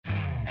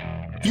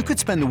You could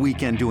spend the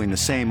weekend doing the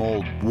same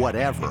old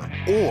whatever,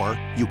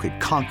 or you could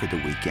conquer the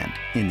weekend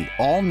in the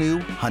all-new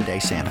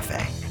Hyundai Santa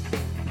Fe.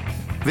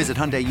 Visit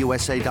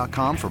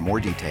HyundaiUSA.com for more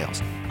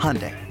details.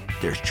 Hyundai,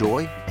 there's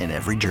joy in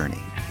every journey.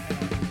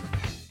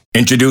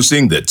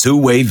 Introducing the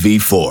two-way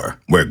V4,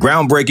 where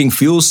groundbreaking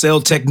fuel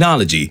cell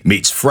technology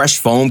meets fresh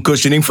foam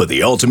cushioning for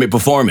the ultimate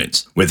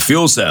performance. With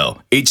fuel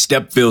cell, each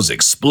step feels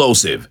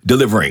explosive,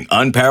 delivering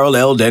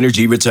unparalleled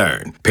energy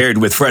return. Paired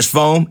with fresh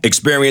foam,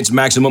 experience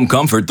maximum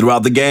comfort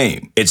throughout the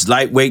game. Its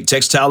lightweight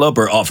textile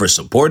upper offers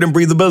support and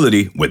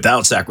breathability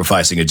without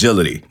sacrificing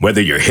agility.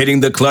 Whether you're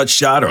hitting the clutch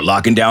shot or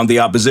locking down the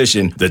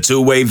opposition, the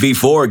two-way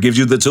V4 gives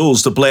you the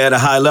tools to play at a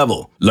high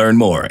level. Learn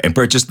more and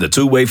purchase the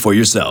two-way for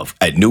yourself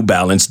at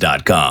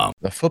newbalance.com.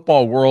 The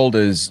football world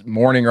is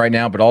mourning right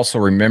now, but also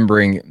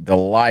remembering the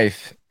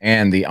life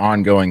and the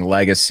ongoing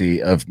legacy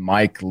of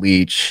Mike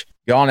Leach,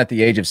 gone at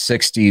the age of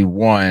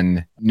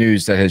 61,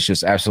 news that has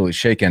just absolutely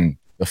shaken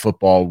the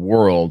football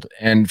world,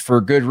 and for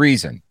good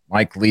reason.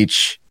 Mike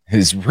Leach,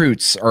 his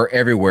roots are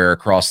everywhere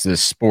across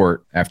this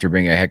sport after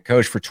being a head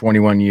coach for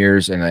 21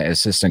 years and an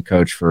assistant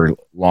coach for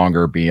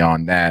longer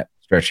beyond that,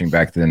 stretching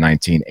back to the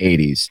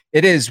 1980s.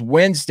 It is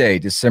Wednesday,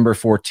 December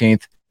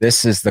 14th.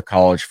 This is the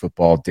College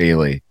Football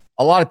Daily.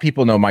 A lot of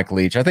people know Mike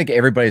Leach. I think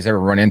everybody's ever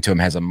run into him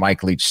has a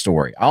Mike Leach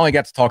story. I only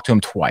got to talk to him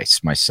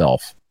twice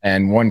myself.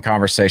 And one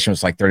conversation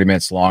was like 30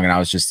 minutes long, and I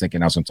was just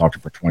thinking I was going to talk to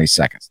him for 20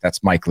 seconds.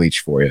 That's Mike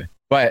Leach for you.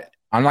 But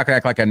I'm not going to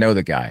act like I know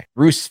the guy.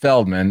 Bruce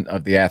Feldman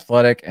of The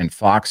Athletic and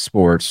Fox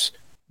Sports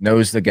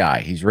knows the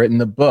guy. He's written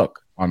the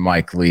book on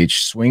Mike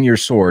Leach, Swing Your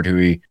Sword, who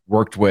he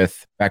worked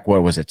with back,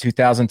 what was it,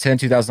 2010,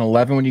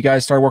 2011 when you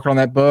guys started working on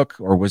that book?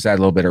 Or was that a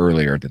little bit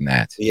earlier than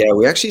that? Yeah,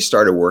 we actually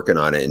started working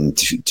on it in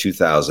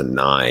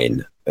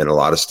 2009. And a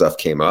lot of stuff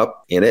came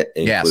up in it,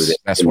 including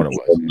that's what it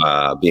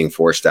was. Being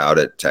forced out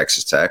at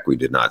Texas Tech. We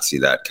did not see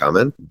that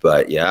coming.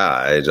 But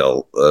yeah, it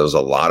was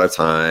a lot of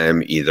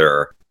time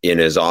either in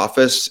his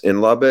office in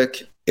Lubbock,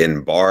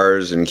 in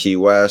bars in Key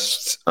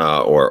West,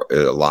 or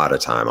a lot of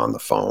time on the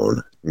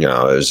phone. You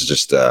know, it was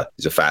just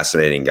he's a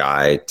fascinating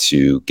guy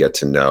to get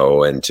to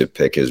know and to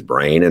pick his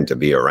brain and to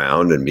be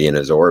around and be in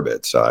his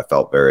orbit. So I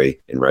felt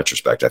in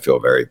retrospect, I feel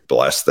very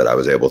blessed that I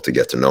was able to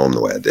get to know him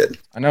the way I did.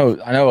 I know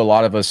a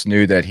lot of us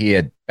knew that he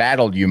had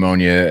battled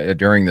pneumonia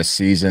during the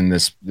season,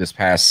 this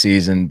past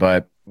season,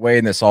 but the way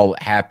this all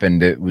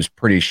happened, it was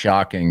pretty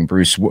shocking.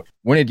 Bruce,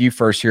 when did you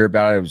first hear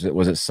about it?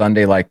 Was it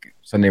Sunday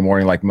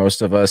morning like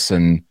most of us?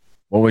 And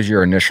what was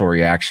your initial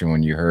reaction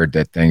when you heard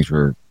that things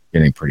were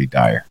getting pretty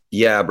dire?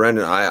 Yeah,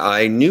 Brendan,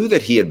 I knew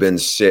that he had been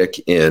sick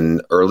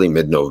in early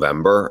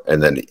mid-November,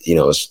 and then,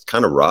 it was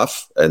kind of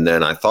rough. And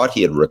then I thought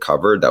he had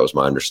recovered. That was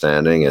my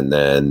understanding. And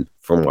then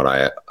from what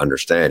I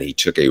understand, he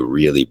took a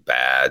really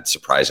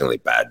surprisingly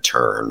bad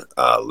turn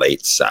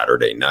late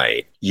Saturday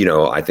night.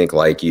 I think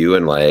like you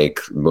and like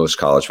most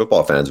college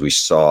football fans, we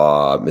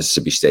saw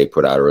Mississippi State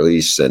put out a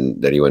release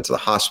and that he went to the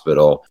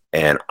hospital.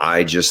 And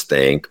I just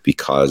think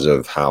because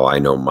of how I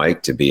know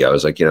Mike to be, I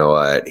was like, you know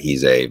what?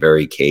 He's a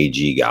very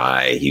cagey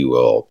guy. He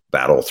will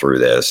battle through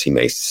this. He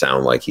may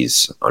sound like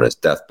he's on his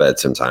deathbed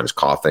sometimes,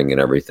 coughing and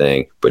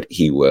everything, but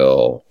he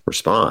will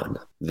respond.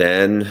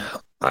 Then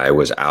I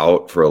was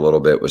out for a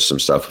little bit with some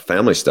stuff,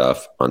 family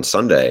stuff on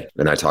Sunday.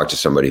 And I talked to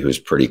somebody who's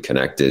pretty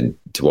connected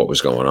to what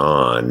was going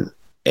on.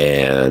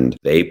 And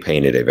they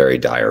painted a very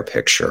dire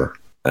picture.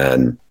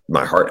 And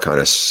my heart kind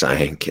of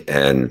sank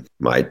and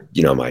my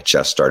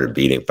chest started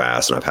beating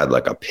fast. And I've had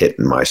like a pit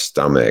in my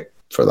stomach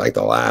for like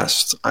the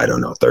last,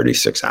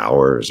 36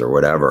 hours or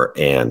whatever.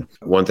 And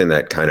one thing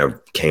that kind of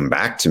came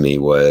back to me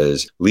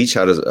was Leach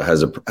had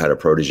a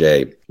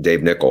protege,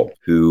 Dave Nickel,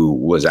 who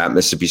was at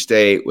Mississippi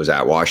State, was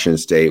at Washington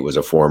State, was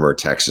a former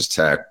Texas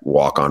Tech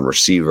walk-on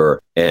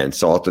receiver and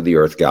salt of the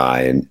earth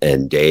guy.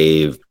 And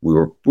Dave, we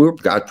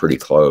got pretty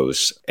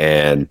close,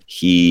 and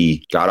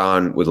he got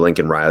on with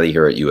Lincoln Riley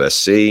here at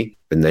USC.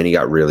 And then he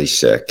got really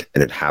sick,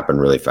 and it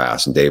happened really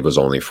fast. And Dave was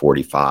only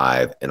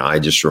 45. And I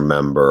just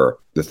remember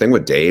the thing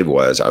with Dave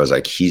was I was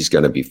like, he's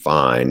going to be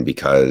fine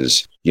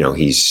because,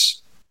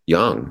 he's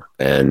young.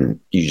 And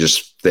you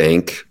just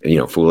think,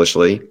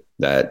 foolishly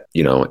that,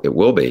 it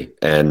will be.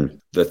 And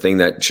the thing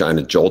that kind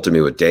of jolted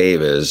me with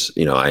Dave is,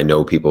 I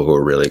know people who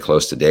are really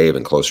close to Dave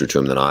and closer to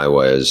him than I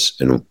was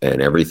and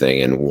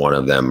everything. And one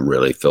of them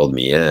really filled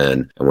me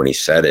in. And when he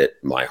said it,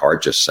 my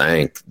heart just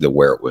sank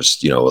where it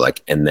was,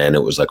 and then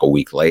it was like a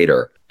week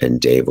later and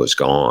Dave was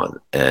gone.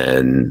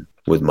 And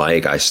with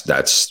Mike,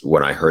 that's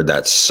when I heard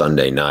that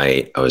Sunday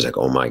night, I was like,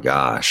 oh my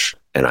gosh.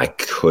 And I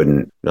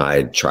couldn't, I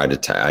had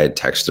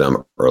texted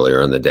him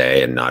earlier in the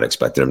day and not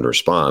expected him to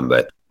respond,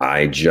 but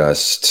I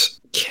just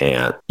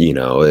can't,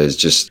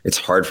 it's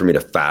hard for me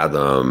to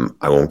fathom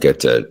I won't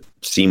get to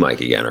see Mike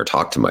again or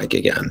talk to Mike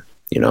again,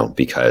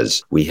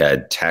 because we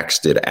had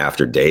texted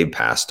after Dave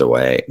passed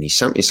away and he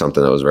sent me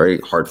something that was very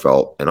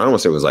heartfelt. And I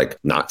almost say it was like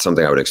not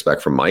something I would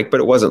expect from Mike, but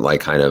it wasn't like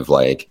kind of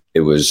like,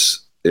 it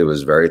was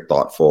very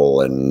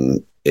thoughtful.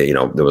 And,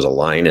 there was a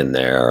line in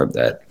there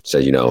that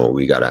said,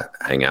 we got to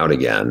hang out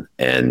again.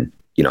 And,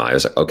 I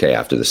was like, okay,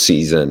 after the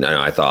season, and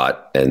I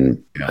thought,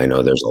 and I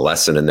know there's a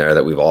lesson in there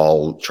that we've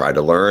all tried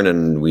to learn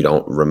and we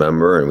don't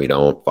remember and we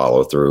don't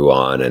follow through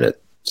on, and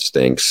it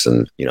stinks.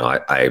 And,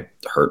 I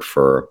hurt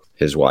for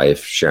his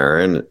wife,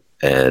 Sharon,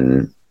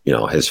 and,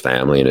 his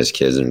family and his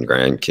kids and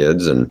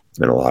grandkids and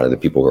a lot of the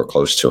people who are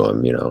close to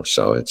him,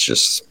 so it's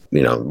just,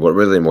 what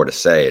really more to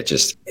say?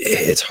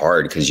 It's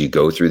hard because you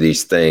go through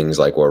these things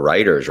like we're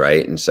writers,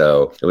 right? And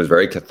so it was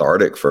very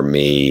cathartic for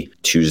me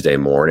Tuesday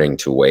morning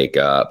to wake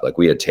up. Like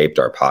we had taped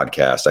our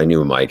podcast. I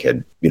knew Mike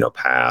had,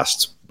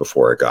 passed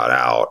before it got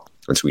out.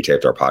 And so we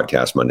taped our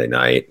podcast Monday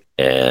night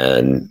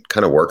and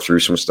kind of worked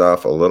through some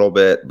stuff a little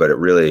bit, but I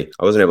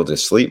wasn't able to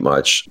sleep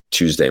much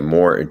Tuesday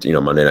morning,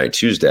 Monday night,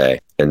 Tuesday.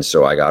 And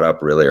so I got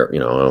up really,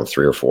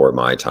 3 or 4 at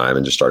my time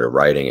and just started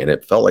writing. And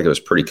it felt like it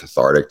was pretty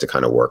cathartic to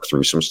kind of work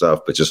through some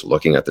stuff, but just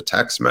looking at the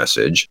text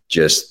message,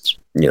 just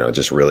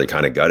really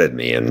kind of gutted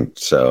me. And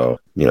so,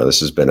 this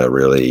has been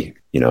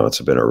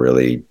it's been a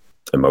really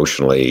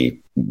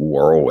emotionally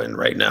whirlwind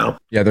right now.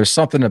 Yeah, there's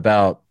something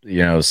about,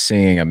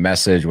 seeing a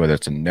message, whether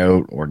it's a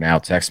note or now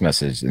text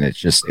message, and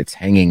it's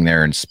hanging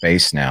there in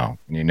space now.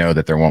 And you know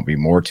that there won't be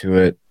more to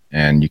it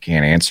and you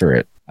can't answer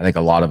it. I think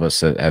a lot of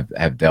us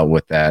have dealt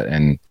with that,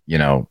 and,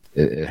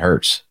 it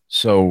hurts.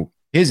 So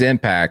his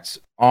impact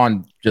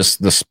on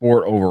just the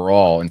sport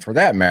overall, and for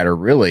that matter,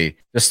 really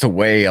just the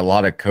way a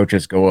lot of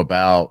coaches go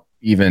about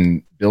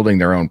even building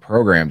their own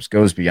programs,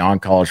 goes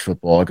beyond college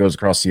football. It goes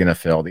across the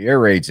NFL. The air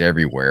raid's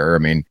everywhere. I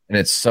mean, and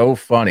it's so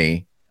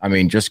funny. I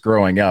mean, just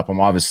growing up, I'm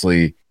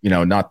obviously,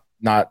 not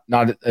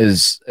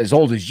as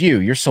old as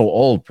you. You're so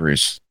old,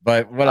 Bruce.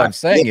 But what I'm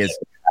saying is,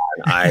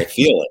 I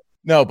feel it.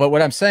 No, but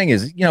what I'm saying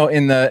is,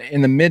 in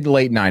the mid to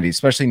late 90s,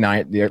 especially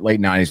the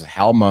late 90s with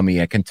Hal Mummy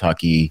at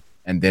Kentucky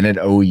and then at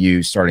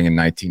OU starting in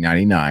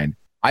 1999,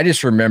 I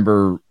just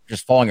remember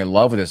just falling in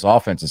love with this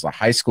offense as a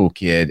high school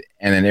kid.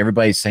 And then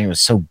everybody's saying it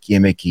was so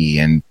gimmicky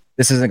and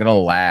this isn't going to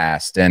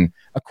last. And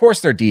of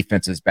course their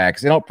defense is bad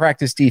because they don't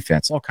practice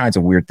defense, all kinds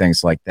of weird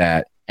things like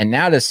that. And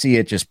now to see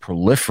it just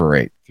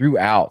proliferate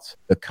throughout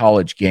the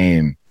college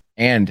game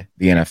and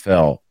the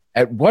NFL,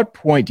 at what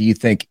point do you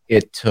think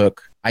it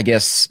took, I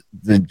guess,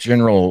 the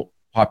general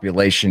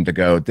population to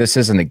go, this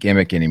isn't a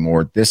gimmick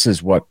anymore. This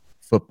is what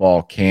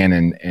football can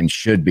and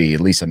should be, at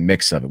least a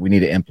mix of it. We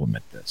need to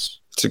implement this.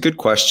 It's a good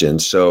question.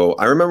 So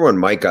I remember when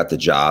Mike got the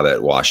job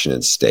at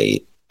Washington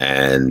State,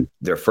 and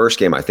their first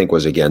game, I think,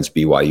 was against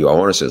BYU. I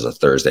want to say it was a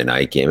Thursday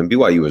night game, and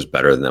BYU was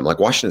better than them. Like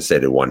Washington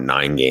State had won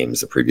 9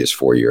 games the previous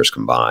 4 years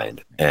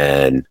combined,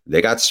 and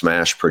they got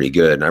smashed pretty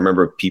good. And I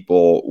remember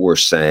people were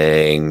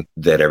saying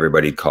that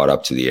everybody caught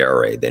up to the air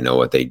raid. They know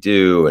what they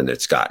do, and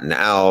it's gotten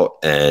out.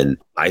 And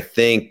I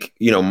think,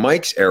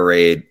 Mike's air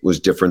raid was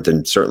different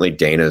than certainly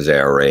Dana's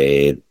air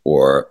raid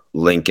or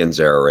Lincoln's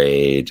air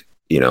raid.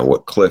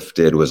 What Cliff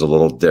did was a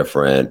little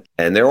different,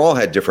 and they all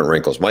had different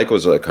wrinkles. Mike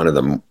was like kind of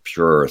the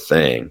pure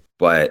thing,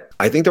 but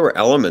I think there were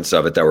elements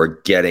of it that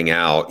were getting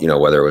out,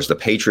 whether it was the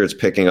Patriots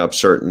picking up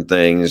certain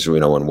things,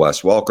 when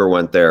Wes Welker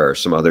went there, or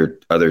some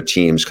other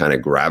teams kind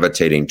of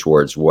gravitating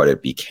towards what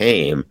it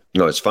became.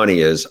 What's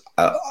funny is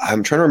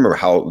I'm trying to remember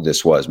how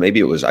this was.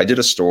 Maybe it was, I did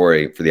a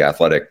story for The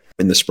Athletic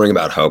in the spring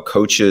about how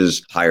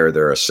coaches hire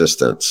their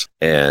assistants,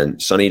 and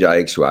Sonny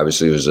Dykes, who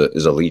obviously is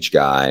a Leach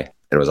guy,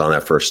 and was on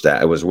that first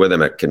stat. I was with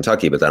him at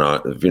Kentucky, but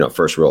then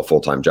first real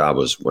full-time job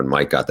was when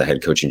Mike got the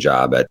head coaching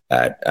job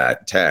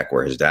at Tech,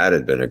 where his dad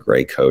had been a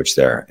great coach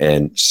there.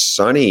 And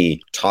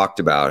Sonny talked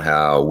about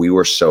how we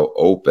were so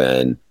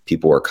open.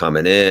 People were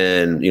coming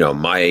in,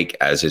 Mike,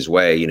 as his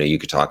way, you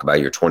could talk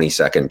about your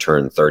 20-second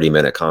turn,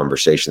 30-minute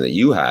conversation that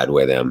you had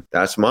with him.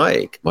 That's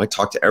Mike. Mike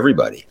talked to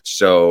everybody.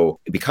 So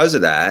because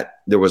of that,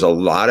 there was a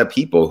lot of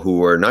people who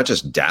were not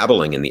just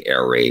dabbling in the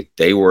air raid,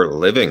 they were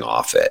living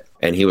off it.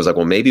 And he was like,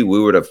 well, maybe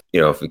we would have,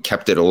 if we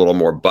kept it a little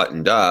more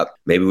buttoned up,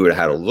 maybe we would have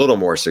had a little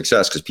more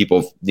success because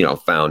people,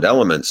 found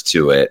elements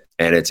to it.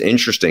 And it's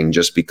interesting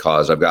just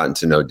because I've gotten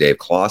to know Dave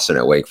Clawson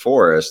at Wake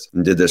Forest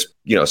and did this,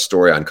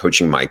 story on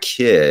coaching my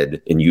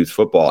kid in youth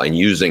football and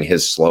using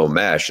his slow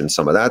mesh and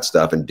some of that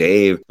stuff. And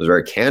Dave was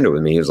very candid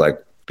with me. He was like,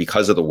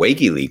 because of the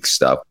WikiLeaks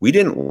stuff, we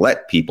didn't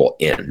let people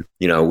in.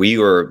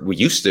 We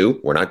used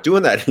to. We're not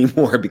doing that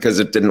anymore because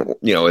it didn't.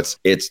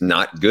 It's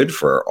not good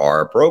for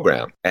our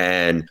program.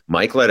 And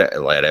Mike let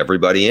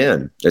everybody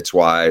in. It's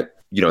why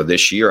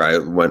this year I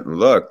went and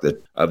looked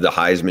of the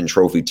Heisman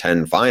Trophy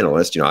 10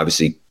 finalists.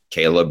 Obviously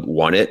Caleb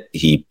won it.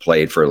 He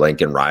played for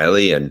Lincoln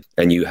Riley, and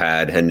you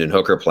had Hendon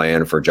Hooker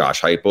playing for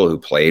Josh Heupel, who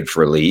played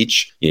for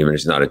Leach. Even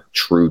he's not a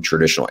true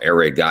traditional air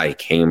raid guy. He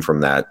came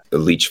from that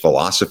Leach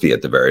philosophy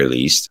at the very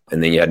least.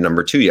 And then you had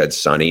number 2, you had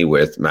Sonny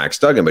with Max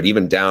Duggan. But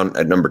even down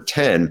at number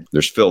 10,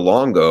 there's Phil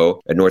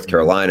Longo at North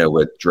Carolina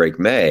with Drake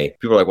May.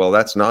 People are like, well,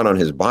 that's not on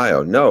his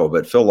bio. No,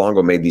 but Phil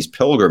Longo made these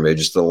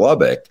pilgrimages to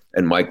Lubbock,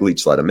 and Mike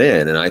Leach let him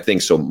in. And I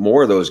think so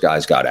more of those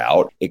guys got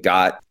out. It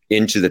got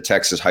into the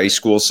Texas high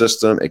school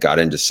system. It got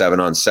into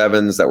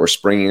 7-on-7s that were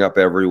springing up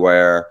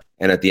everywhere.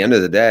 And at the end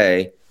of the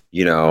day,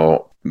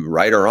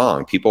 right or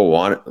wrong, people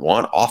want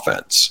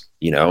offense.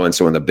 And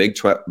so when the Big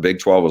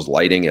 12 was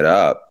lighting it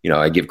up,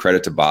 I give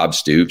credit to Bob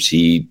Stoops.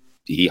 He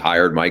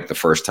hired Mike the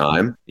first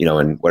time, in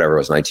whatever it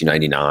was,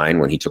 1999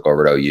 when he took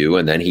over at OU.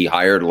 And then he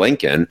hired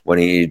Lincoln when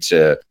he needed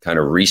to kind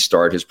of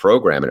restart his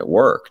program, and it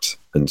worked.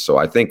 And so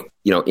I think,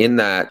 in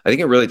that, I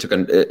think it really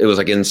it was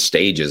like in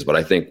stages. But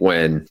I think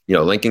when,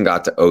 Lincoln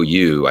got to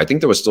OU, I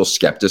think there was still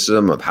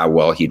skepticism of how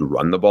well he'd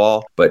run the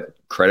ball. But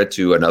credit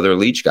to another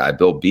Leach guy,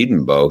 Bill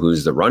Biedenbow,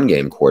 who's the run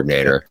game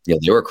coordinator. They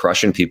were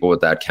crushing people with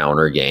that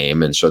counter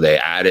game. And so they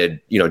added,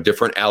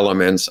 different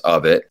elements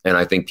of it. And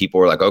I think people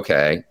were like,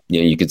 okay,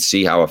 you could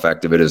see how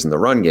effective it is in the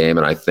run game.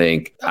 And I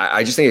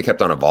just think it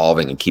kept on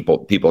evolving, and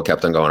people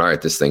kept on going, all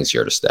right, this thing's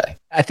here to stay.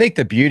 I think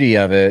the beauty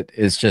of it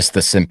is just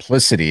the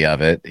simplicity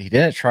of it. He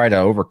didn't try to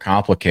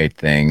overcomplicate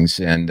things.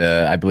 And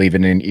I believe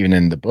even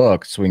in the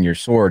book, Swing Your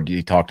Sword,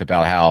 he talked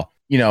about how,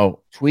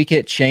 tweak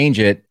it, change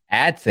it,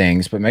 add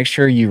things, but make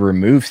sure you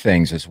remove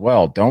things as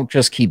well. Don't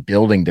just keep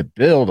building to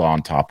build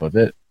on top of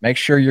it. Make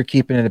sure you're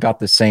keeping it about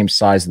the same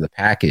size of the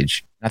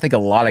package. I think a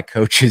lot of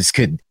coaches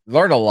could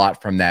learn a lot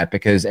from that,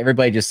 because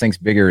everybody just thinks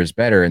bigger is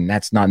better, and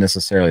that's not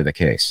necessarily the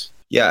case.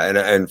 Yeah. And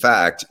in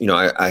fact,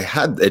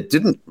 it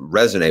didn't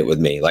resonate with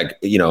me. Like,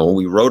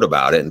 we wrote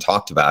about it and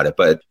talked about it.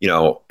 But,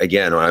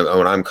 again,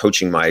 when I'm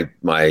coaching my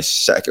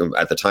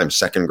at the time,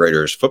 second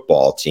graders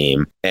football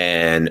team,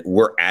 and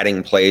we're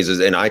adding plays,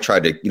 and I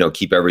tried to,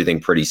 keep everything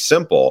pretty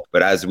simple.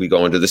 But as we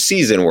go into the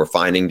season, we're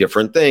finding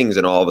different things.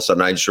 And all of a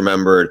sudden, I just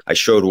remembered I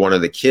showed one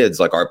of the kids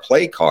like our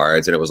play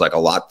cards, and it was like a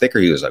lot thicker.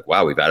 He was like,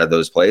 wow, we've added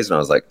those plays. And I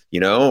was like,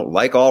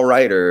 like all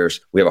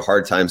writers, we have a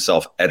hard time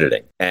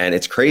self-editing. And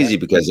it's crazy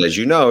because, as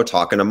you know,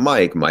 talking to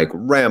Mike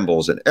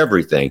rambles and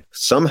everything.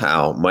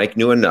 Somehow Mike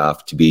knew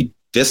enough to be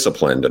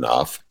disciplined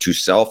enough to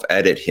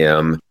self-edit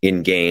him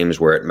in games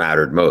where it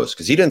mattered most,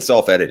 because he didn't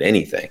self-edit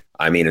anything.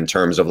 I mean, in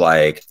terms of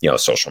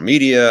social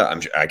media,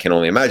 I can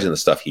only imagine the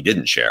stuff he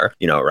didn't share,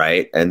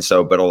 right? And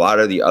so, but a lot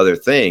of the other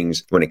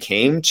things, when it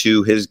came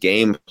to his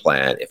game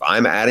plan, if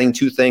I'm adding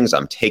 2 things,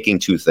 I'm taking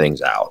 2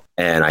 things out.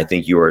 And I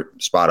think you were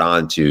spot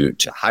on to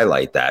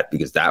highlight that,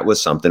 because that was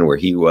something where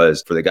he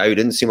was, for the guy who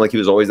didn't seem like he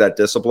was always that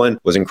disciplined,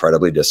 was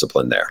incredibly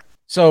disciplined there.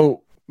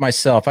 So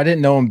myself, I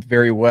didn't know him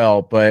very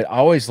well, but I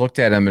always looked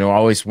at him and I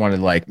always wanted,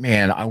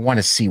 man, I want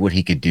to see what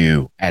he could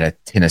do at a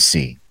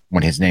Tennessee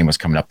when his name was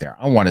coming up there.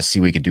 I want to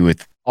see what he could do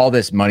with all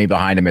this money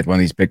behind him at one of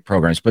these big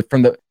programs. But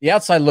from the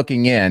outside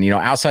looking in,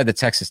 outside the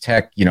Texas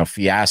Tech,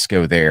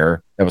 fiasco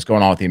there that was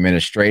going on with the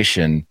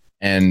administration,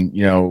 and,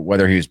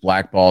 whether he was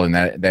blackballed and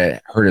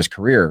that hurt his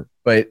career.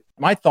 But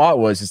my thought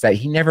was that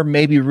he never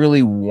maybe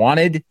really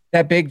wanted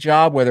that big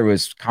job, whether it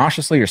was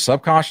consciously or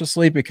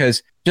subconsciously,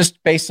 because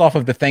just based off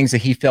of the things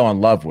that he fell in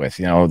love with,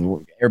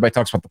 everybody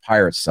talks about the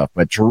pirate stuff,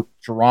 but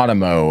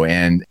Geronimo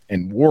and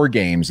war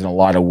games in a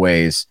lot of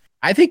ways.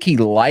 I think he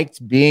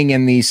liked being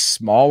in these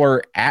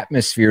smaller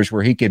atmospheres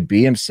where he could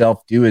be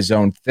himself, do his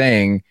own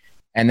thing,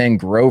 and then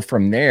grow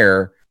from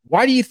there.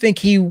 Why do you think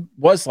he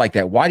was like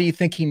that? Why do you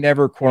think he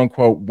never, quote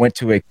unquote, went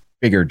to a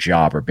bigger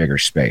job or bigger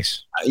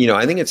space?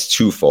 I think it's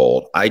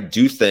twofold. I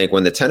do think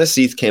when the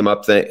Tennessee came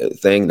up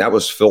thing, that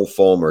was Phil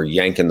Fulmer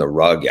yanking the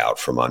rug out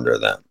from under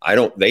them.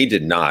 They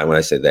did not. When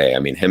I say they, I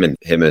mean him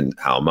and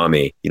Hal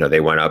Mummy. They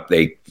went up.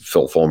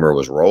 Phil Fulmer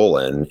was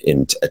rolling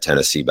in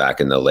Tennessee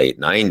back in the late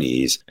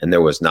 90s, and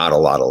there was not a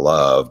lot of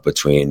love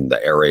between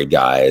the Air Raid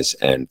guys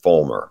and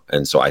Fulmer.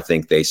 And so I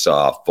think they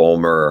saw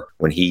Fulmer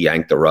when he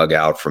yanked the rug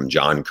out from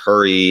John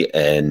Curry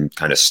and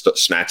kind of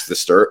snatched the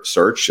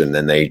search, and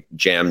then they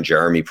jammed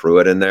Jeremy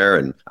Pruitt in there,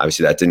 and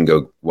obviously that didn't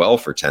go well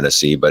for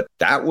Tennessee, but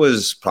that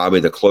was probably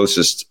the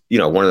closest,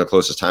 one of the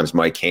closest times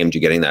Mike came to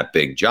getting that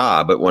big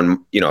job. But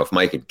when, if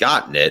Mike had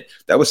gotten it,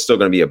 that was still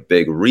going to be a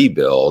big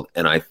rebuild.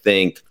 And I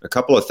think a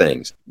couple of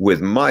things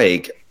with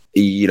Mike,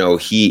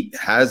 he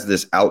has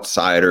this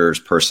outsider's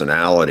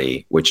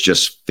personality, which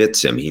just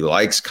fits him. He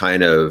likes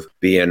kind of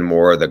being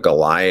more the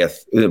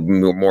Goliath,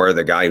 more of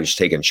the guy who's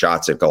taking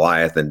shots at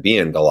Goliath than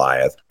being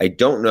Goliath. I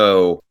don't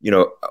know,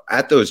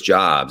 at those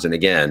jobs. And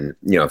again,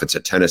 if it's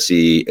a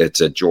Tennessee, it's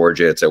a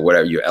Georgia, it's a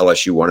whatever,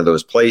 LSU, one of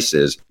those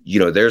places,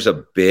 there's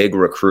a big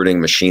recruiting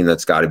machine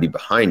that's got to be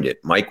behind it.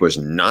 Mike was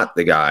not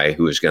the guy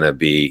who was going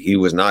to he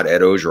was not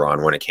Ed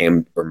Ogeron when it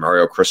came, or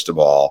Mario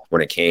Cristobal,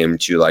 when it came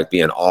to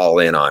being all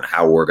in on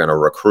how we're going to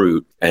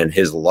recruit, and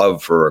his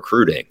love for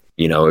recruiting.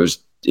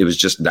 It was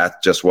just,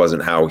 that just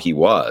wasn't how he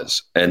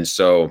was. And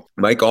so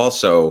Mike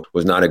also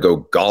was not a go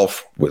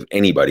golf with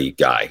anybody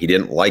guy. He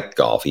didn't like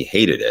golf. He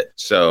hated it.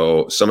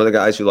 So some of the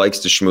guys who likes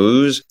to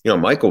schmooze,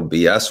 Mike will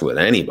BS with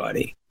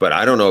anybody. But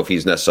I don't know if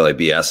he's necessarily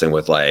BSing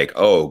with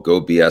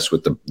go BS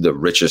with the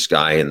richest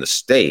guy in the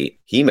state.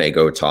 He may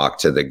go talk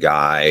to the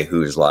guy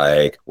who's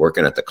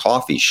working at the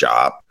coffee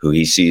shop, who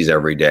he sees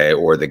every day,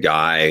 or the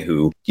guy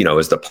who,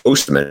 is the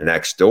postman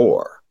next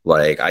door.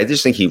 I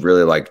just think he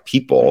really liked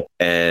people.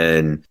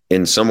 And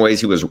in some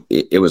ways it was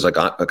like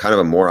a kind of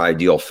a more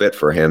ideal fit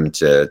for him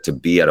to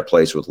be at a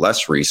place with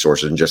less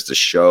resources and just to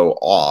show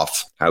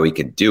off how he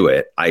could do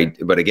it.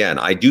 But again,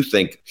 I do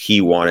think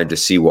he wanted to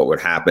see what would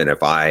happen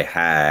if I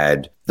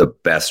had the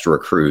best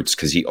recruits,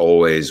 because he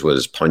always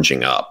was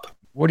punching up.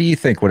 What do you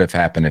think would have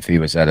happened if he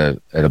was at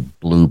a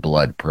blue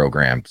blood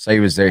program? Say he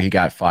was there, he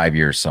got 5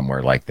 years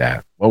somewhere like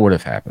that. What would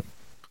have happened?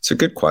 It's a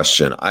good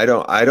question. I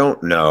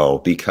don't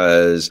know,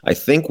 because I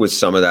think with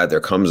some of that, there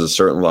comes a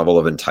certain level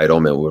of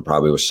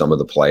entitlement with some of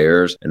the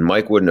players, and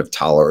Mike wouldn't have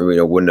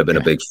been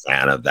a big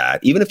fan of that.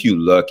 Even if you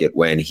look at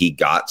when he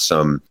got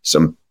some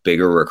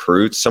bigger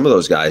recruits, some of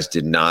those guys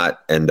did not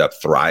end up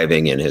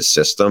thriving in his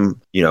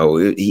system.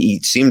 He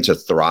seemed to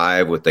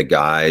thrive with the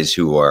guys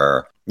who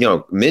are,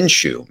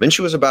 Minshew. Minshew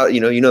was about,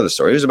 the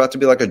story. He was about to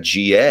be like a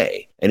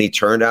GA, and he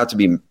turned out to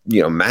be,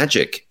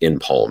 magic in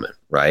Pullman,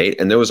 right?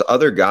 And there was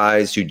other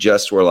guys who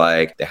just were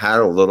like, they had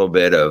a little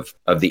bit of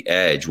the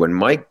edge. When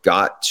Mike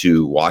got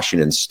to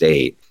Washington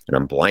State, and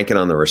I'm blanking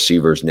on the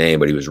receiver's name,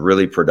 but he was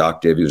really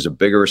productive. He was a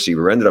bigger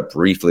receiver, ended up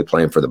briefly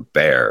playing for the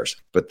Bears,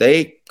 but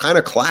they kind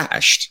of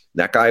clashed.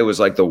 That guy was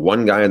like the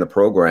one guy in the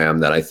program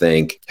that I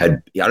think I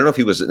don't know if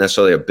he was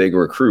necessarily a big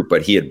recruit,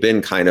 but he had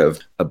been kind of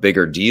a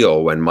bigger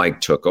deal when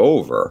Mike took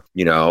over,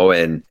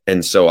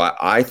 and so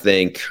I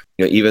think,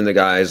 even the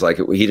guys, like,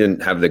 he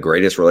didn't have the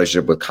greatest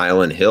relationship with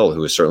Kylan Hill,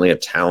 who was certainly a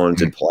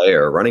talented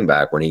player, running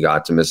back, when he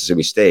got to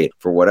Mississippi State.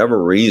 For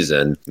whatever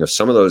reason,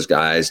 some of those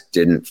guys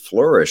didn't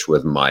flourish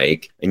with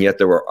Mike. And yet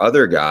there were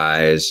other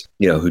guys,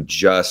 who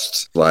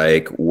just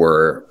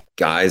were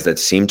guys that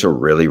seemed to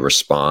really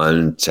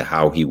respond to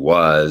how he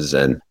was.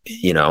 And,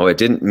 it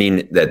didn't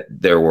mean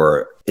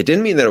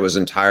that it was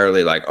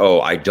entirely like,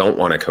 oh, I don't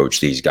want to coach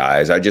these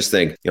guys. I just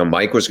think,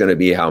 Mike was going to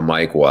be how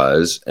Mike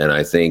was. And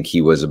I think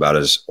he was about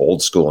as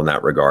old school in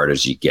that regard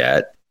as you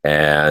get.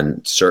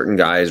 And certain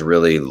guys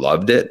really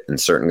loved it. And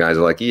certain guys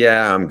are like,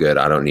 yeah, I'm good.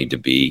 I don't need to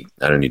be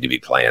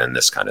playing in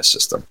this kind of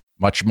system.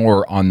 Much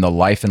more on the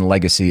life and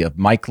legacy of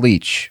Mike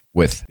Leach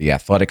with The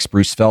Athletic's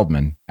Bruce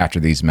Feldman after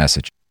these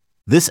messages.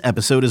 This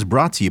episode is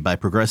brought to you by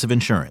Progressive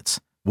Insurance.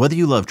 Whether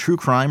you love true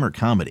crime or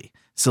comedy,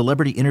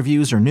 celebrity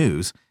interviews or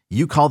news,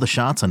 you call the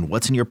shots on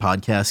what's in your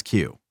podcast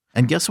queue.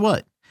 And guess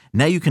what?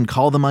 Now you can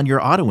call them on your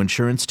auto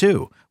insurance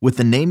too with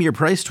the Name Your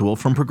Price tool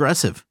from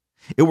Progressive.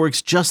 It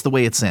works just the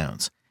way it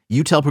sounds.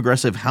 You tell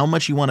Progressive how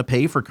much you want to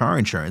pay for car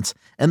insurance,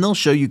 and they'll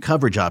show you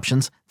coverage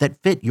options that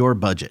fit your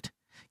budget.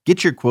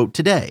 Get your quote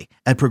today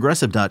at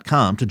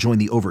Progressive.com to join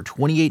the over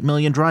 28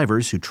 million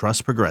drivers who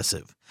trust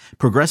Progressive.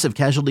 Progressive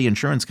Casualty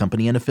Insurance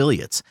Company and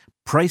Affiliates.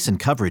 Price and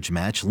coverage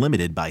match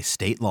limited by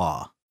state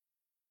law.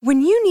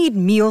 When you need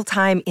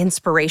mealtime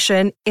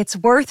inspiration, it's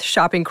worth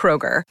shopping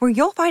Kroger, where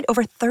you'll find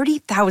over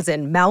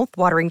 30,000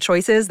 mouth-watering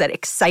choices that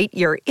excite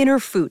your inner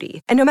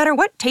foodie. And no matter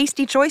what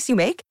tasty choice you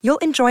make, you'll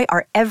enjoy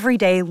our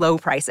everyday low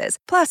prices,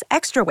 plus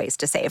extra ways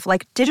to save,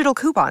 like digital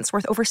coupons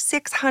worth over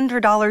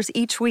 $600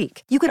 each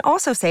week. You can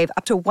also save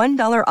up to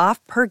 $1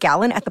 off per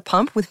gallon at the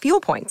pump with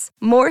fuel points.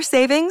 More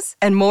savings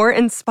and more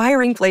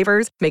inspiring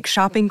flavors make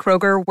shopping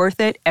Kroger worth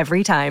it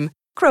every time.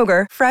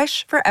 Kroger,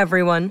 fresh for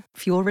everyone.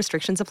 Fuel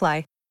restrictions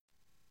apply.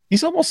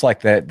 He's almost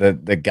like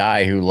the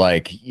guy who,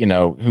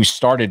 who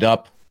started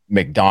up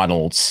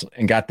McDonald's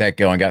and got that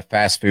going, got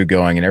fast food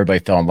going, and everybody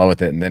fell in love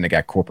with it, and then it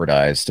got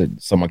corporatized.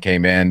 And someone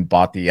came in,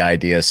 bought the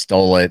idea,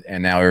 stole it,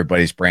 and now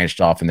everybody's branched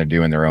off and they're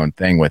doing their own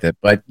thing with it.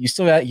 But you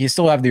still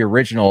have the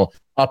original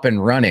up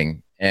and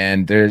running,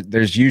 and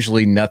there's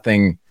usually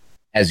nothing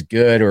as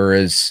good or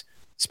as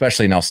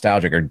especially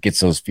nostalgic or gets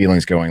those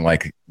feelings going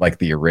like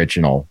the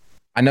original.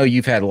 I know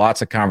you've had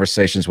lots of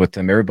conversations with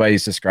him.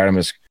 Everybody's described him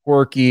as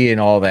quirky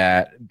and all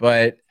that,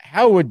 but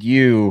how would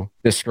you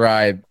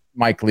describe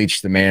Mike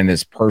Leach, the man, in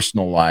his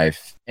personal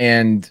life?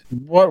 And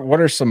what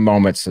are some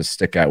moments that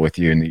stick out with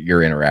you in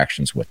your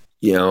interactions with him?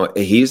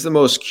 He's the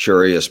most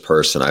curious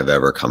person I've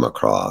ever come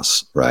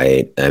across,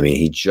 right? I mean,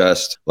 he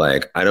just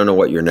I don't know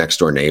what your next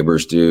door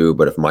neighbors do,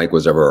 but if Mike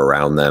was ever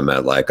around them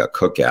at a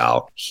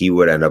cookout, he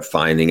would end up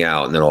finding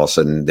out. And then all of a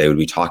sudden they would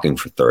be talking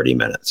for 30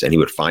 minutes and he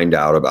would find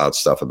out about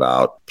stuff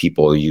about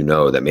people,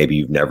 that maybe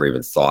you've never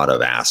even thought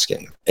of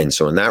asking. And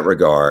so in that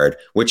regard,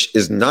 which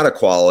is not a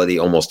quality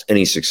almost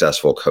any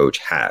successful coach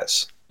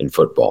has in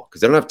football,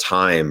 because they don't have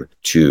time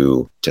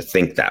to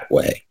think that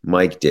way.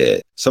 Mike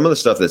did. Some of the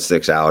stuff that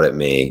sticks out to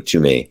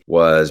me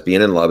was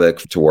being in Lubbock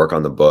to work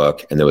on the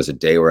book, and there was a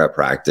day we're at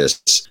practice,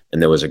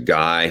 and there was a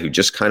guy who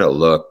just kind of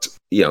looked,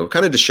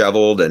 kind of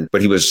disheveled,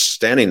 but he was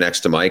standing next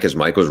to Mike as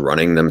Mike was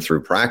running them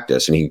through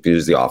practice, and he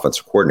was the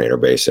offensive coordinator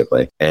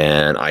basically.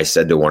 And I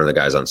said to one of the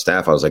guys on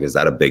staff, I was like, "Is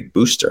that a big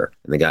booster?"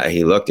 And the guy,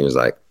 he looked, and he was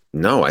like,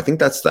 "No, I think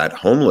that's that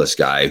homeless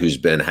guy who's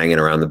been hanging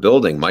around the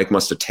building. Mike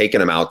must have taken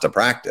him out to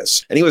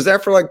practice." And he was there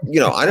for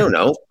I don't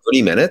know,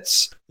 30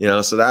 minutes,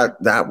 so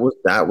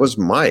that was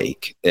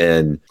Mike.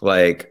 And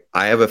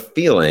I have a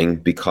feeling,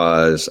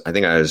 because I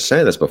think I was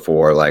saying this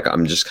before,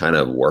 I'm just kind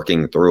of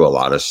working through a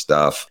lot of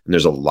stuff. And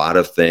there's a lot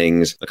of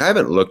things, I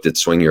haven't looked at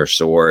Swing Your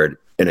Sword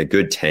in a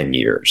good 10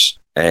 years.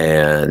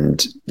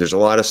 And there's a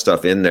lot of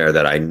stuff in there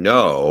that I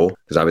know,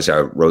 because obviously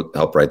I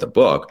helped write the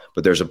book,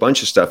 but there's a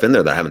bunch of stuff in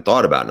there that I haven't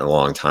thought about in a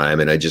long time.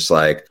 And I just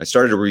I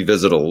started to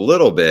revisit a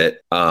little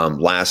bit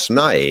last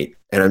night.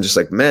 And I'm just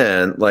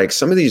man,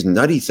 some of these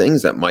nutty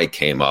things that Mike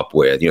came up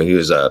with, he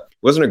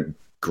wasn't a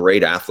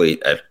great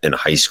athlete in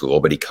high school,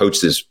 but he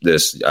coached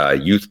this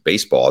youth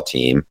baseball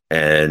team,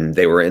 and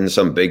they were in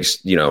some big,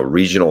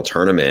 regional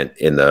tournament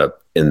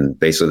in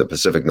basically the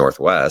Pacific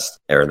Northwest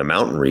or in the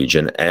mountain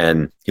region.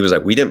 And he was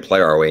like, we didn't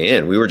play our way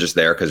in. We were just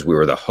there because we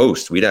were the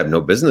host. We'd have no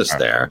business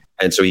there.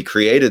 And so he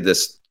created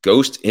this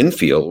ghost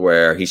infield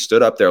where he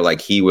stood up there like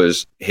he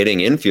was hitting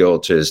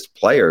infield to his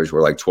players who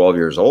were like 12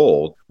 years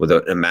old with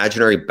an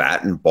imaginary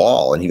bat and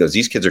ball. And he goes,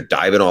 these kids are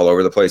diving all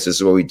over the place. This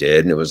is what we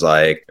did. And it was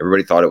like,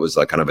 everybody thought it was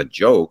like kind of a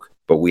joke,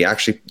 but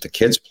the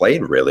kids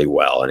played really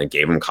well and it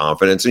gave him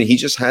confidence. And he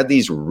just had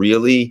these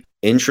really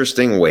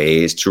interesting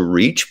ways to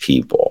reach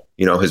people.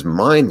 His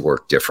mind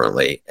worked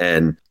differently.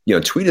 And,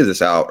 tweeted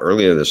this out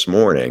earlier this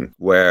morning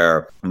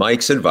where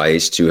Mike's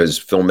advice to his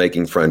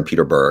filmmaking friend,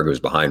 Peter Berg, who's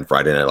behind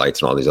Friday Night Lights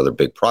and all these other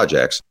big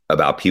projects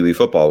about Pee Wee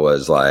football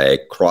was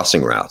like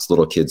crossing routes.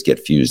 Little kids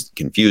get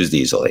confused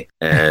easily.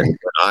 And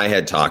when I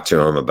had talked to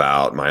him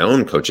about my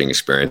own coaching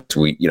experience,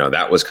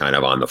 that was kind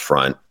of on the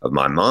front of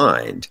my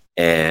mind.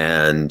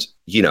 And,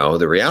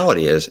 the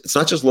reality is it's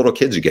not just little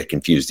kids who get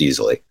confused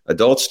easily.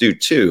 Adults do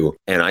too.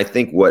 And I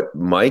think what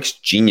Mike's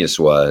genius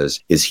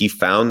is he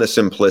found the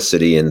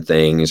simplicity in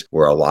things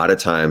where a lot of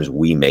times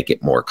we make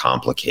it more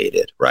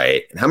complicated,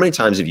 right? And how many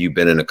times have you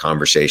been in a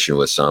conversation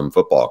with some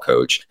football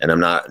coach, and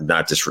I'm not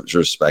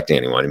disrespecting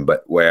anyone,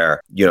 but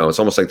where, it's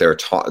almost like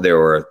they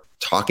were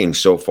talking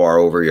so far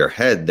over your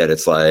head that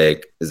it's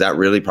like, is that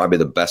really probably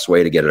the best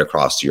way to get it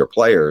across to your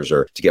players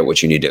or to get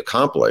what you need to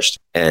accomplish?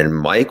 And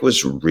Mike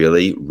was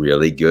really,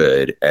 really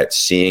good at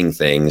seeing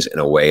things in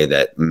a way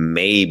that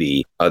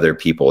maybe other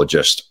people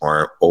just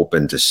aren't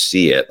open to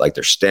see it. Like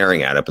they're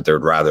staring at it, but they'd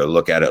rather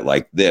look at it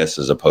like this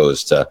as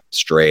opposed to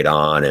straight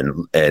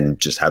on and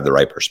just have the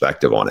right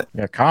perspective on it.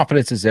 Yeah,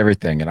 confidence is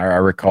everything. And I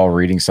recall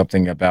reading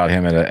something about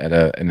him at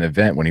an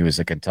event when he was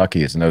at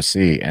Kentucky as an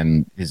OC,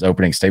 and his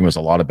opening statement was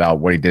a lot about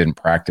what he did in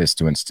practice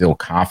to instill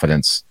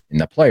confidence in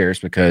the players,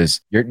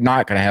 because you're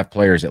not going to have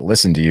players that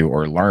listen to you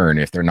or learn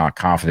if they're not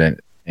confident,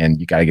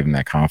 and you got to give them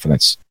that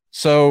confidence.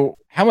 So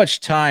how much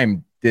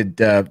time did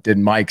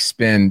Mike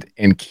spend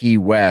in Key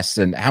West,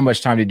 and how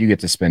much time did you get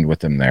to spend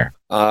with him there?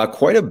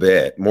 Quite a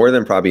bit, more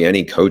than probably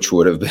any coach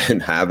would have been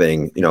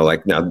having,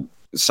 now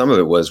some of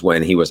it was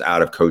when he was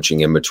out of coaching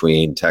in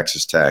between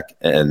Texas Tech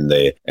and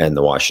the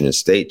Washington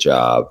State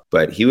job,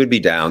 but he would be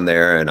down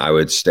there and I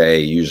would stay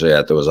usually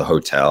there was a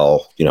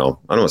hotel, I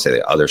don't want to say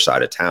the other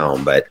side of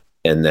town,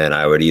 and then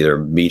I would either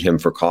meet him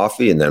for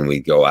coffee and then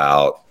we'd go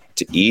out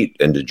to eat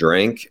and to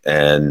drink,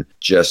 and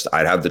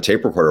I'd have the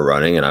tape recorder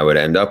running and I would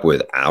end up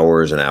with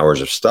hours and hours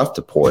of stuff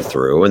to pour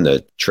through. And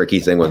the tricky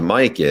thing with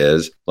Mike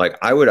is like,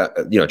 I would,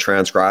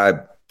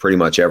 transcribe pretty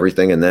much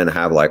everything and then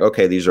have like,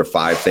 okay, these are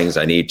 5 things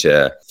I need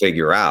to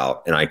figure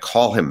out. And I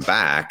call him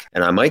back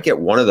and I might get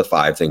one of the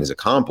 5 things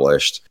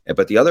accomplished,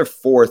 but the other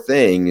 4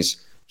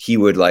 things, he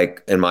would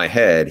like, in my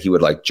head, he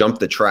would like jump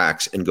the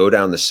tracks and go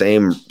down the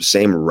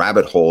same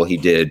rabbit hole he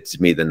did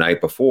to me the night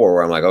before,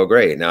 where I'm like, oh,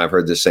 great. Now I've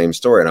heard the same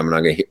story and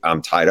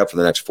I'm tied up for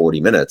the next 40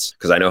 minutes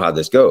because I know how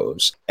this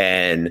goes.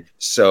 And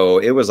so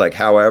it was like,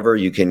 however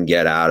you can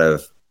get out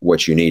of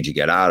what you need to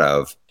get out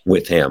of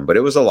with him. But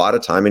it was a lot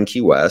of time in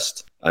Key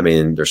West. I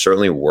mean, there's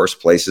certainly worse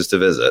places to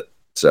visit.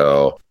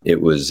 So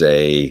it was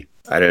I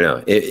don't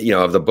know.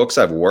 Of the books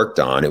I've worked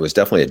on, it was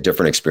definitely a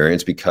different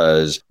experience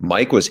because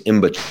Mike was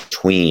in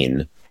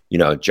between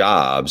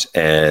jobs.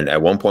 And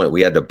at one point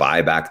we had to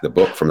buy back the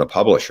book from the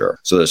publisher.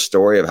 So the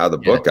story of how the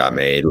book got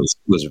made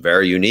was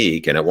very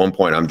unique. And at one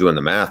point I'm doing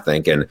the math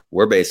thinking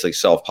we're basically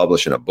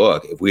self-publishing a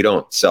book. If we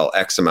don't sell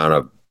X amount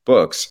of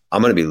books,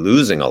 I'm going to be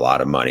losing a lot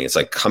of money. It's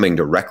like coming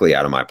directly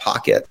out of my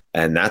pocket.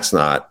 And that's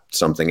not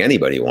something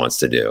anybody wants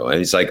to do.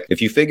 And it's like,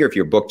 if you figure if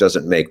your book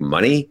doesn't make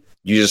money,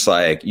 you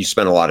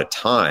spend a lot of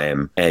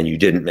time and you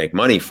didn't make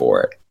money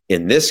for it.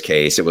 In this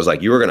case, it was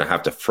like you were going to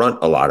have to front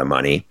a lot of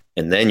money.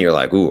 And then you're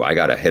like, ooh, I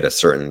got to hit a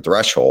certain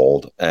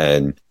threshold.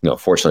 And,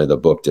 fortunately, the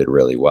book did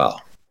really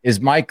well. Is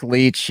Mike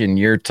Leach, in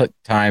your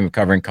time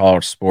covering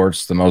college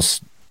sports, the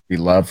most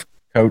beloved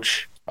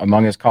coach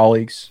among his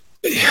colleagues?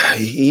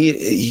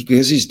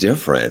 Because he's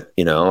different.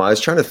 I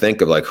was trying to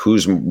think of like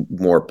who's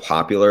more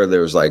popular.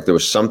 There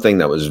was something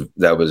that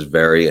was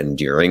very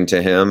endearing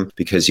to him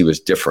because he was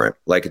different.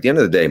 Like at the end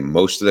of the day,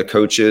 most of the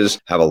coaches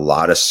have a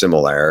lot of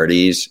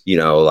similarities,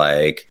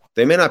 like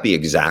they may not be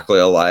exactly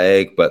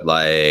alike, but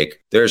like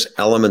there's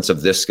elements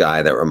of this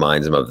guy that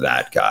reminds him of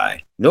that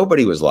guy.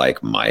 Nobody was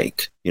like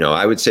Mike.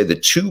 I would say the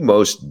 2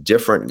 most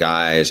different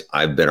guys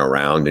I've been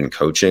around in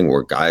coaching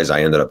were guys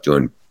I ended up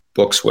doing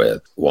books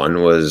with.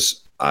 One was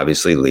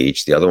obviously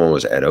Leach. The other one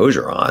was Ed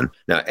Ogeron.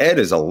 Now, Ed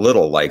is a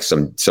little like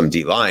some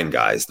D-line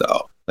guys,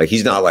 though. Like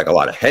he's not like a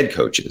lot of head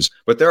coaches,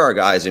 but there are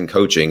guys in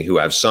coaching who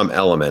have some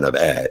element of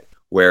Ed.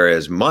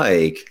 Whereas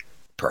Mike,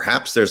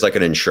 perhaps there's like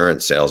an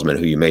insurance salesman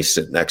who you may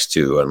sit next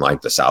to on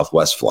like the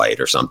Southwest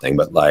flight or something,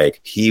 but like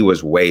he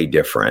was way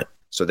different.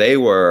 So they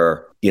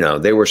were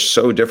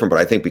so different. But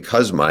I think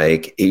because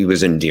Mike, he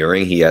was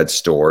endearing, he had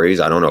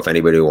stories. I don't know if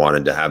anybody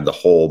wanted to have the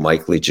whole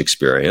Mike Leach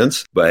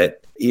experience,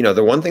 but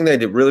the one thing they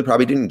really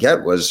probably didn't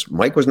get was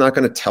Mike was not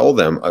going to tell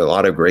them a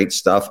lot of great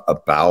stuff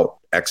about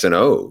X and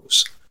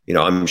O's.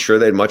 I'm sure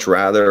they'd much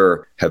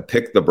rather have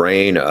picked the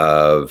brain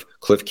of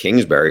Cliff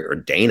Kingsbury or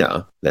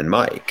Dana than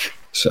Mike.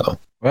 So,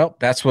 well,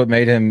 that's what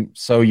made him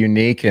so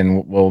unique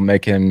and will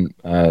make him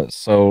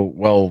so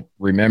well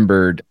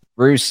remembered.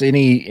 Bruce,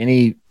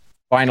 any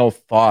final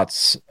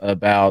thoughts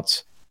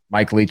about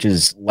Mike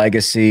Leach's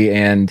legacy?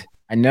 And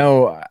I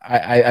know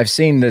I've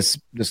seen this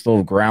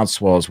little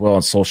groundswell as well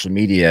on social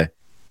media.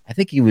 I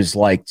think he was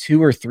like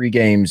 2 or 3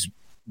 games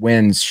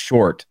wins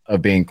short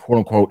of being quote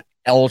unquote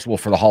eligible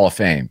for the Hall of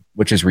Fame,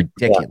 which is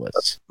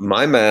ridiculous. Yeah.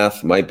 My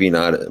math might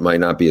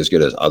not be as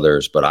good as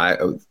others, but I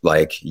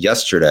like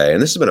yesterday,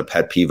 and this has been a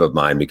pet peeve of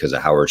mine because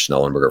of Howard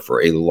Schnellenberger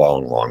for a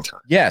long, long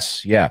time.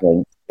 Yes. Yeah.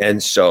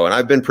 And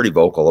I've been pretty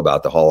vocal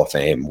about the Hall of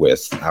Fame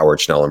with Howard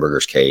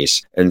Schnellenberger's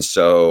case. And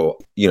so,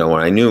 when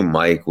I knew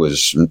Mike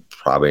was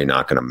probably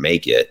not going to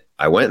make it,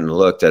 I went and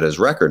looked at his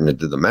record and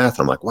did the math.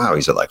 I'm like, wow,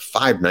 he's at like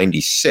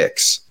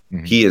 596.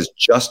 Mm-hmm. He is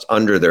just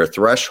under their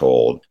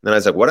threshold. And then I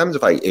was like, what happens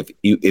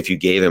if you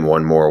gave him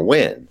one more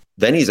win?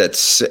 Then he's at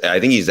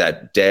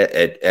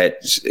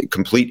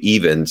complete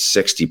even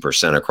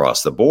 60%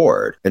 across the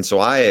board. And so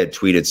I had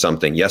tweeted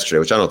something yesterday,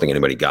 which I don't think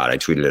anybody got. I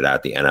tweeted it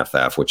at the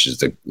NFF, which is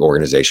the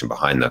organization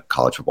behind the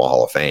College Football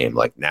Hall of Fame.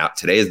 Like, now,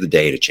 today is the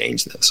day to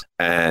change this.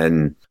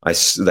 And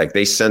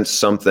they sent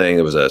something.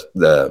 It was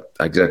the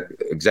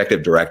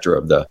executive director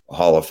of the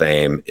Hall of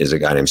Fame is a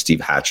guy named Steve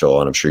Hatchell,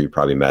 and I'm sure you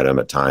probably met him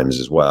at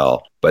times as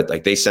well.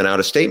 But they sent out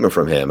a statement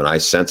from him, and I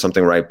sent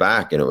something right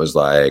back, and it was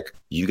like,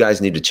 you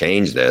guys need to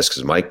change this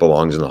because Mike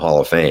belongs in the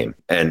Hall of Fame.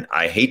 And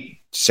I hate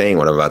saying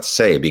what I'm about to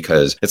say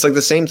because it's like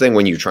the same thing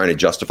when you're trying to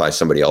justify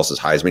somebody else's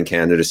Heisman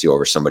candidacy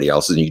over somebody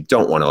else's, and you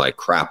don't want to like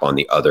crap on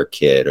the other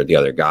kid or the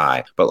other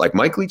guy. But like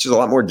Mike Leach is a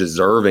lot more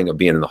deserving of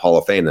being in the Hall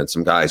of Fame than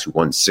some guys who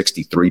won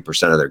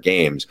 63% of their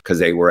games because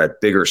they were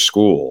at bigger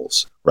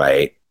schools,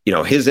 right?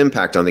 His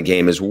impact on the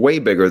game is way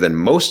bigger than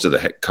most of the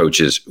head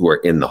coaches who are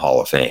in the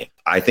Hall of Fame.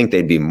 I think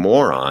they'd be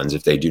morons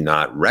if they do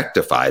not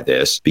rectify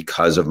this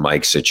because of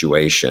Mike's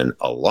situation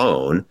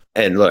alone.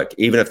 And look,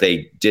 even if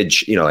they did,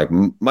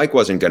 Mike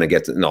wasn't going to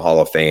get in the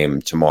Hall of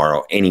Fame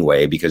tomorrow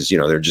anyway, because,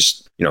 they're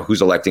just,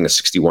 who's electing a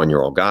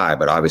 61-year-old guy?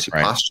 But obviously,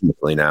 right,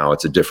 posthumously now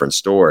it's a different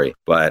story.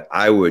 But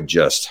I would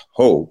just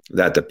hope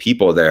that the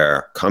people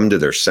there come to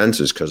their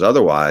senses, because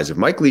otherwise, if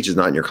Mike Leach is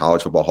not in your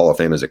College Football Hall of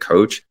Fame as a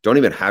coach, don't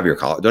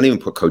even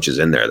put coaches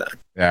in there then.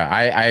 Yeah,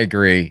 I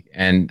agree.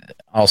 And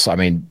also,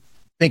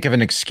 think of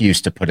an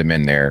excuse to put him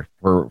in there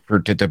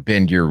to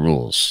bend your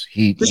rules.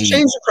 He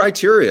change the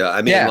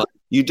criteria.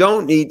 You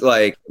don't need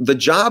the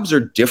jobs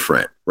are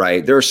different,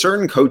 right? There are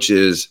certain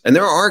coaches, and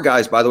there are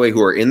guys, by the way,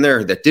 who are in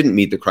there that didn't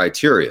meet the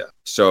criteria.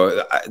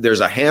 So there's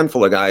a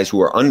handful of guys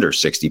who are under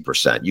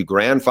 60%. You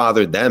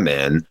grandfathered them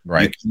in,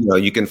 right?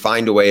 You can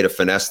find a way to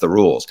finesse the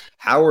rules.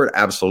 Howard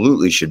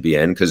absolutely should be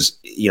in because,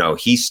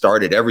 he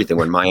started everything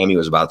when Miami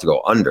was about to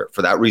go under.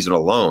 For that reason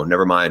alone,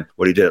 never mind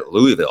what he did at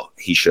Louisville,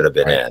 he should have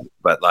been in.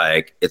 But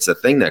it's a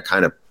thing that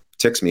kind of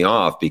ticks me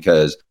off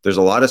because there's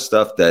a lot of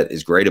stuff that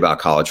is great about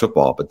college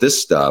football, but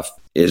this stuff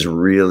is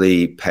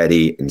really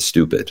petty and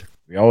stupid.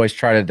 We always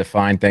try to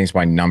define things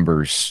by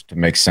numbers to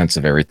make sense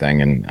of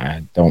everything, and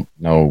I don't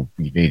know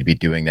you need to be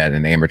doing that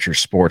in amateur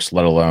sports,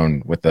 let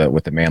alone with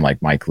a man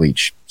like Mike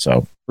Leach.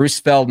 So Bruce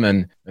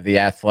Feldman of The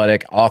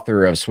Athletic,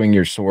 author of Swing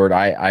Your Sword,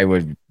 I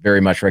would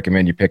very much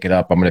recommend you pick it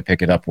up. I'm going to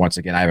pick it up once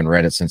again. I haven't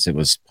read it since it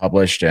was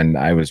published, and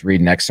I was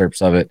reading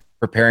excerpts of it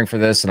preparing for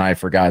this, and I've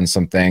forgotten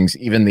some things,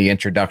 even the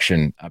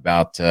introduction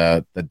about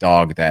the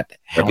dog that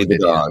hounded the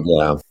dog,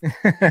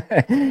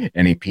 yeah.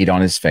 And he peed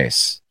on his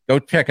face. Go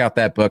check out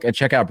that book and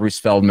check out Bruce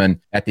Feldman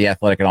at The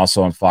Athletic and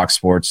also on Fox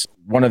Sports.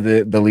 One of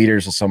the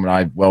leaders is someone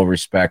I well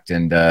respect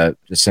and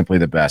just simply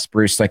the best.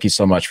 Bruce, thank you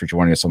so much for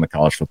joining us on the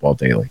College Football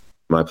Daily.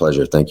 My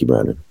pleasure. Thank you,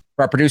 Brandon.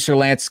 For our producer,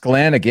 Lance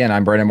Glenn, again,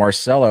 I'm Brandon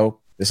Marcello.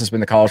 This has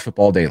been the College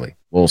Football Daily.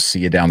 We'll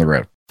see you down the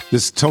road.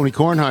 This is Tony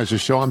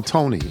Kornheiser's show. I'm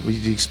Tony.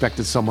 You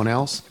expected someone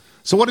else?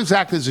 So what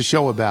exactly is the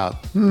show about?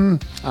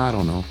 I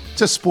don't know.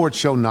 It's a sports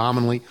show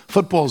nominally.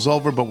 Football's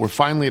over, but we're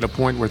finally at a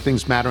point where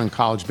things matter in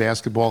college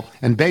basketball,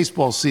 and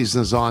baseball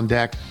season is on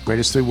deck.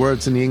 Greatest 3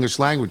 words in the English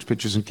language,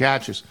 pitchers and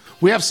catchers.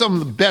 We have some of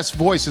the best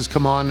voices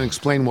come on and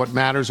explain what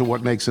matters or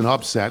what makes an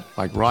upset,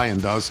 like Ryan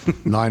does,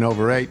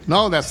 9/8.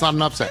 No, that's not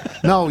an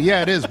upset. No,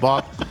 yeah, it is,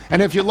 Bob.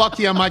 And if you're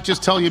lucky, I might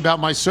just tell you about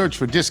my search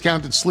for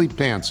discounted sleep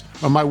pants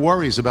or my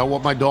worries about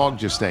what my dog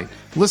just ate.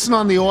 Listen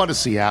on the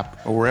Odyssey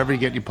app or wherever you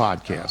get your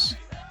podcasts.